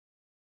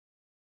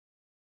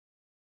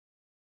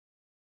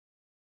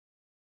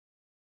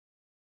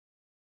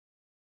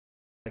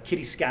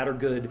Kitty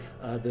Scattergood,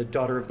 the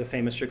daughter of the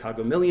famous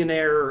Chicago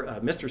millionaire,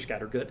 Mr.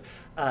 Scattergood,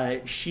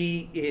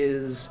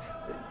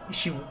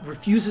 she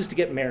refuses to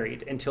get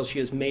married until she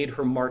has made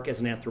her mark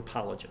as an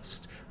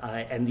anthropologist.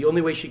 And the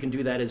only way she can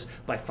do that is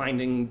by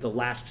finding the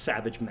last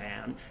savage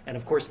man. And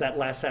of course, that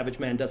last savage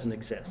man doesn't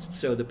exist.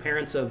 So the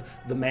parents of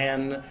the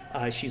man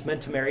she's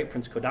meant to marry,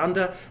 Prince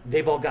Kodanda,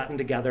 they've all gotten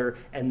together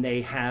and they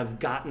have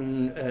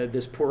gotten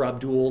this poor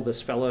Abdul, this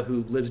fella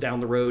who lives down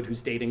the road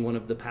who's dating one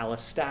of the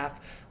palace staff,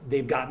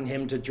 they've gotten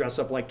him to dress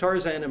up like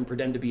Tarzan and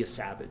pretend to be a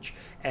savage.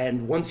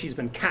 And once he's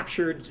been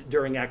captured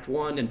during Act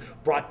 1 and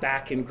brought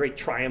back in great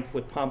triumph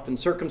with pomp and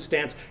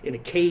circumstance in a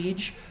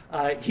cage,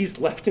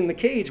 he's left in the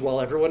cage while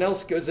everyone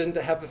else goes in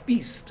to have a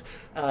feast.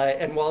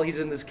 And while he's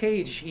in this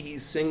cage, he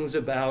sings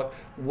about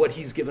what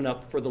he's given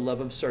up for the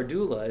love of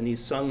Sardula. And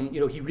he's sung,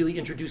 he really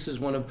introduces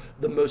one of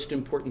the most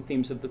important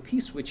themes of the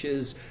piece, which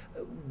is,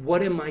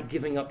 what am I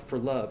giving up for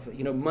love?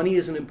 Money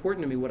isn't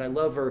important to me. What I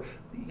love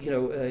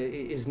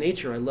is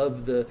nature. I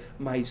love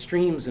my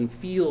streams and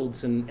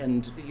fields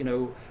and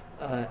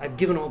I've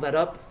given all that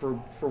up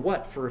for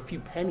what? For a few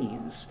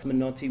pennies.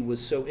 Menotti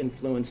was so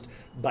influenced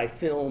by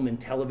film and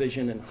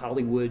television and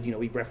Hollywood,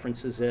 he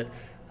references it.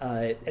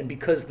 And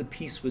because the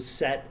piece was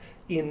set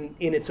in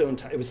its own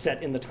time, it was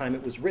set in the time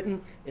it was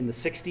written, in the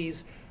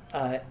 60s,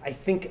 I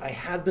think I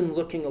have been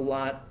looking a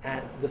lot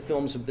at the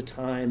films of the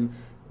time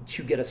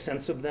to get a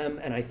sense of them,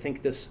 and I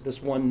think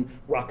this one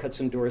Rock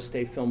Hudson Doris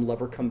Day film,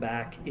 Lover Come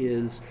Back,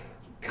 is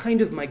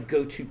kind of my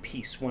go-to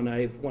piece. When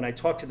I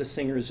talk to the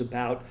singers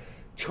about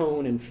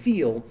tone and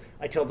feel,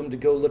 I tell them to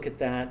go look at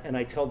that, and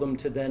I tell them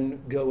to then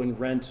go and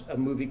rent a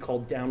movie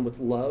called Down with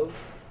Love,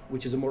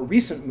 which is a more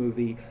recent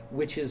movie,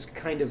 which is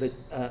kind of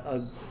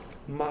a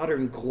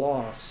modern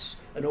gloss,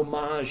 an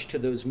homage to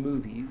those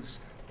movies.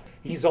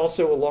 He's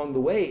also, along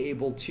the way,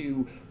 able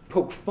to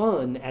poke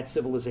fun at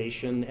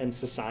civilization and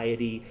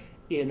society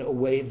in a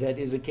way that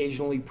is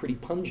occasionally pretty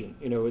pungent.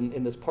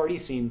 In this party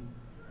scene,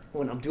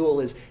 when Abdul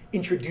is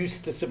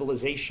introduced to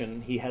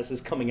civilization, he has his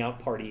coming out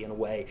party in a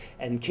way,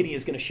 and Kitty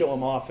is going to show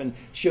him off and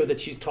show that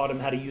she's taught him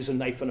how to use a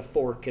knife and a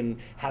fork and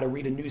how to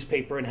read a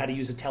newspaper and how to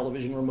use a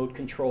television remote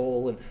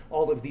control and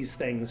all of these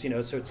things,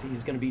 so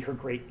he's going to be her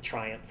great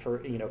triumph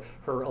for,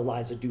 her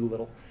Eliza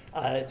Doolittle.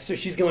 So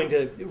she's going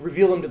to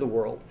reveal him to the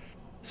world.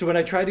 So when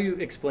I try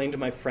to explain to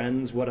my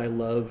friends what I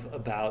love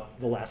about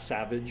The Last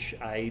Savage,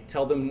 I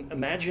tell them,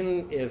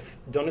 imagine if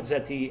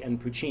Donizetti and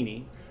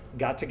Puccini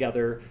got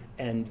together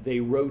and they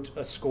wrote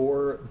a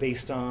score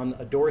based on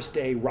a Doris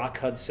Day Rock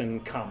Hudson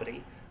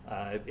comedy.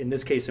 In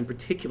this case, in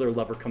particular,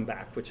 Lover Come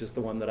Back, which is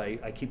the one that I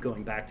keep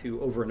going back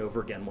to over and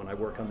over again when I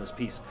work on this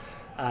piece.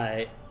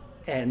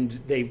 And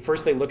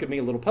first they look at me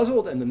a little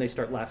puzzled, and then they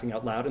start laughing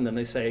out loud, and then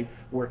they say,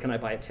 where can I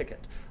buy a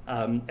ticket?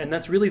 And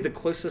that's really the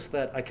closest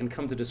that I can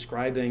come to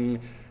describing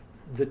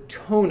the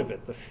tone of it,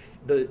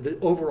 the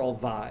overall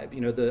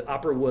vibe. The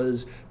opera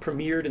was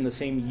premiered in the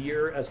same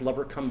year as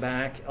Lover Come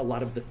Back. A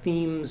lot of the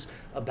themes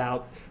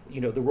about,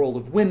 the role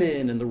of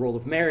women and the role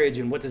of marriage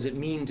and what does it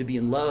mean to be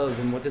in love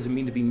and what does it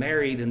mean to be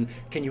married and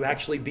can you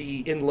actually be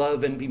in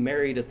love and be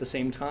married at the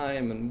same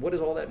time and what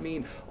does all that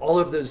mean? All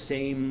of those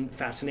same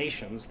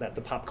fascinations that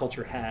the pop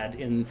culture had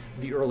in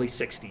the early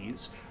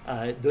 60s.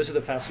 Those are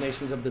the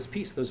fascinations of this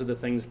piece. Those are the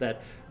things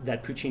that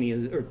Puccini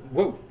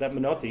that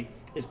Menotti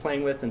is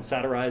playing with and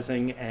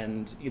satirizing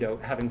and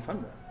having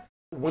fun with.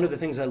 One of the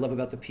things I love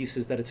about the piece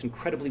is that it's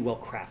incredibly well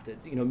crafted.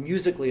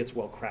 Musically it's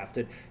well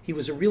crafted. He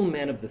was a real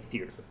man of the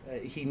theater.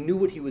 He knew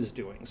what he was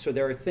doing. So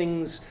there are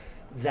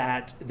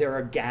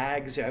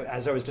gags.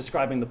 As I was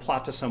describing the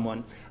plot to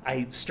someone,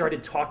 I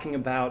started talking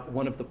about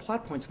one of the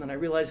plot points, and then I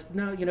realized,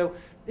 no,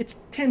 it's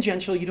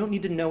tangential. You don't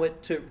need to know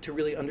it to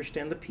really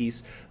understand the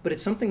piece, but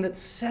it's something that's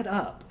set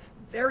up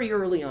very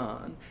early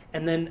on,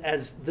 and then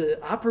as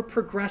the opera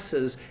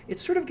progresses, it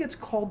sort of gets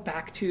called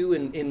back to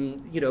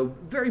in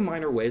very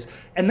minor ways,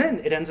 and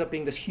then it ends up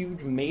being this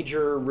huge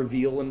major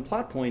reveal and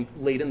plot point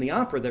late in the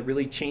opera that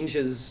really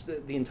changes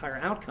the entire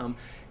outcome.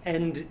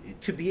 And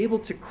to be able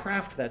to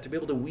craft that, to be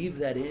able to weave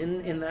that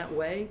in that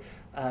way,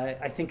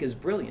 I think is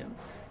brilliant.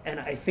 And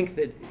I think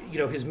that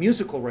his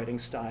musical writing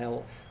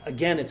style,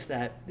 again, it's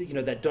that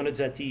that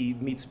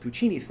Donizetti meets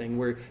Puccini thing,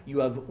 where you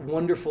have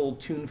wonderful,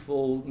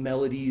 tuneful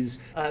melodies,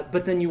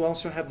 but then you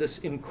also have this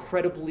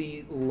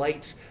incredibly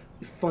light,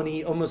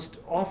 funny, almost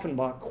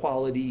Offenbach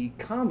quality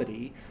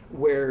comedy,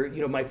 where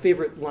my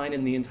favorite line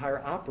in the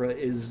entire opera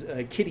is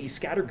Kitty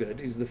Scattergood,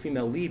 who's the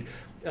female lead,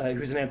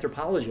 who's an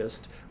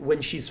anthropologist, when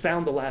she's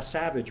found the last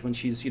savage, when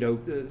she's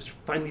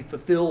finally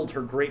fulfilled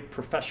her great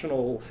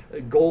professional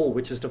goal,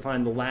 which is to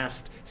find the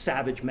last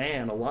savage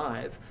man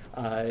alive.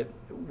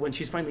 When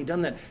she's finally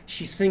done that,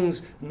 she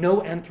sings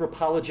 "No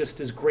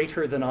Anthropologist is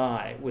Greater Than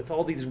I" with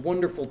all these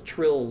wonderful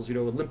trills,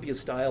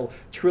 Olympia-style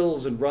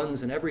trills and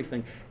runs and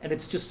everything, and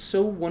it's just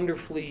so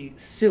wonderfully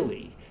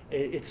silly.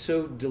 It's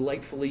so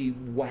delightfully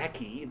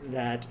wacky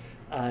that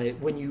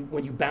when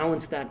you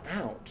balance that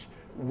out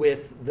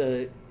with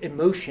the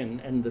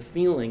emotion and the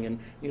feeling, and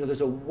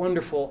there's a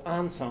wonderful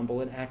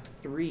ensemble in Act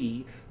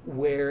 3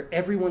 where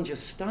everyone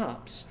just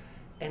stops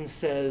and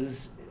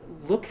says,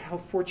 look how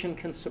fortune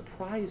can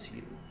surprise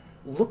you.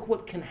 Look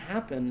what can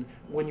happen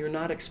when you're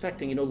not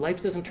expecting. You know,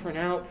 life doesn't turn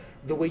out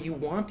the way you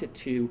want it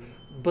to,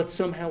 but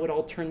somehow it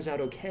all turns out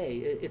okay.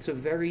 It's a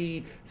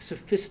very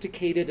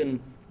sophisticated and,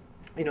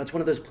 you know, it's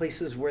one of those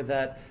places where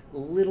that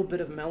little bit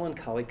of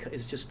melancholy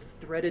is just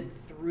threaded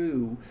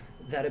through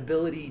that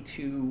ability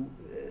to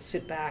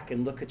sit back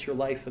and look at your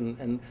life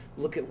and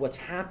look at what's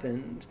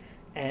happened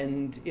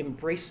and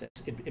embrace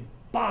it. It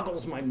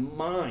boggles my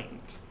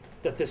mind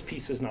that this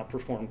piece is not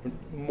performed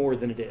more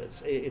than it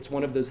is. It's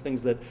one of those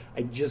things that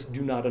I just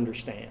do not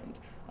understand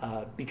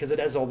because it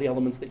has all the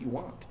elements that you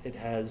want. It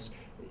has,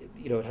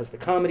 you know, it has the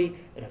comedy,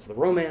 it has the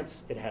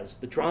romance, it has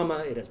the drama,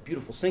 it has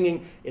beautiful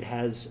singing, it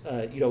has,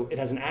 you know, it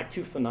has an Act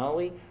 2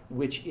 finale,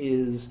 which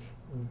is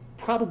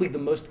probably the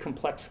most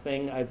complex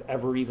thing I've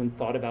ever even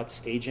thought about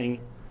staging.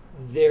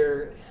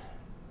 There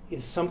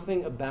is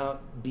something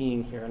about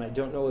being here, and I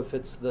don't know if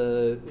it's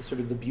the sort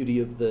of the beauty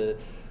of the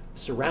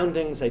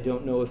surroundings. I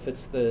don't know if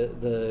it's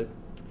the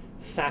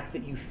fact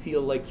that you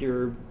feel like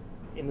you're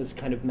in this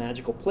kind of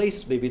magical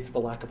place. Maybe it's the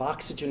lack of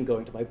oxygen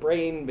going to my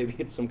brain. Maybe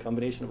it's some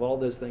combination of all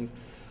those things.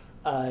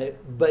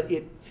 But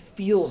it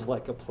feels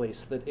like a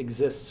place that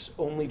exists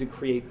only to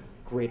create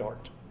great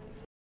art.